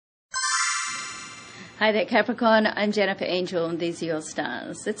Hi there, Capricorn. I'm Jennifer Angel, and these are your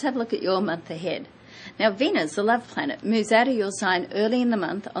stars. Let's have a look at your month ahead. Now, Venus, the love planet, moves out of your sign early in the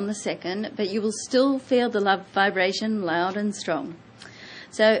month on the 2nd, but you will still feel the love vibration loud and strong.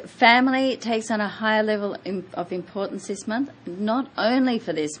 So family takes on a higher level of importance this month, not only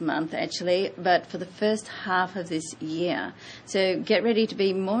for this month, actually, but for the first half of this year. So get ready to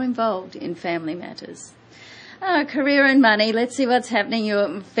be more involved in family matters. Career and money. Let's see what's happening in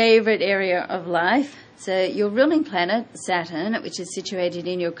your favourite area of life. So your ruling planet, Saturn, which is situated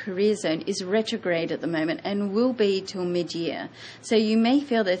in your career zone, is retrograde at the moment and will be till mid-year. So you may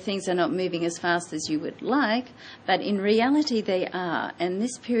feel that things are not moving as fast as you would like, but in reality they are. And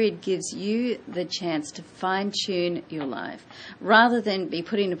this period gives you the chance to fine-tune your life, rather than be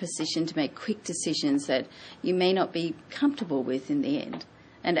put in a position to make quick decisions that you may not be comfortable with in the end.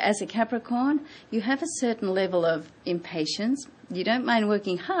 And as a Capricorn, you have a certain level of impatience. You don't mind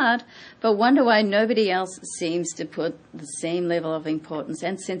working hard, but wonder why nobody else seems to put the same level of importance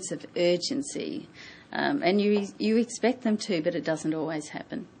and sense of urgency. And you expect them to, but it doesn't always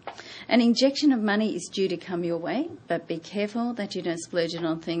happen. An injection of money is due to come your way, but be careful that you don't splurge it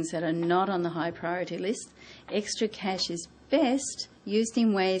on things that are not on the high priority list. Extra cash is best used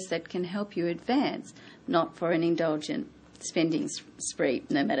in ways that can help you advance, not for an indulgent spending spree,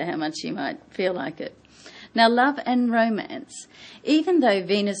 no matter how much you might feel like it. Now, love and romance. Even though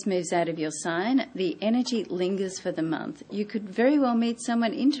Venus moves out of your sign, the energy lingers for the month. You could very well meet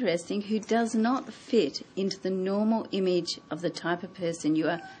someone interesting who does not fit into the normal image of the type of person you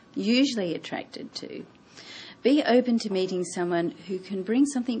are usually attracted to. Be open to meeting someone who can bring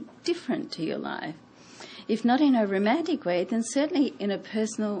something different to your life. If not in a romantic way, then certainly in a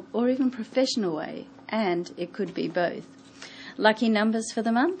personal or even professional way, and it could be both. Lucky numbers for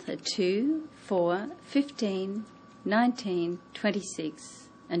the month are 2, 4, 15, 19, 26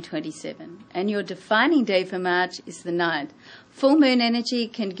 and 27. And your defining day for March is the 9th. Full moon energy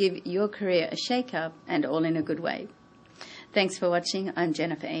can give your career a shake-up, and all in a good way. Thanks for watching. I'm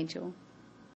Jennifer Angel.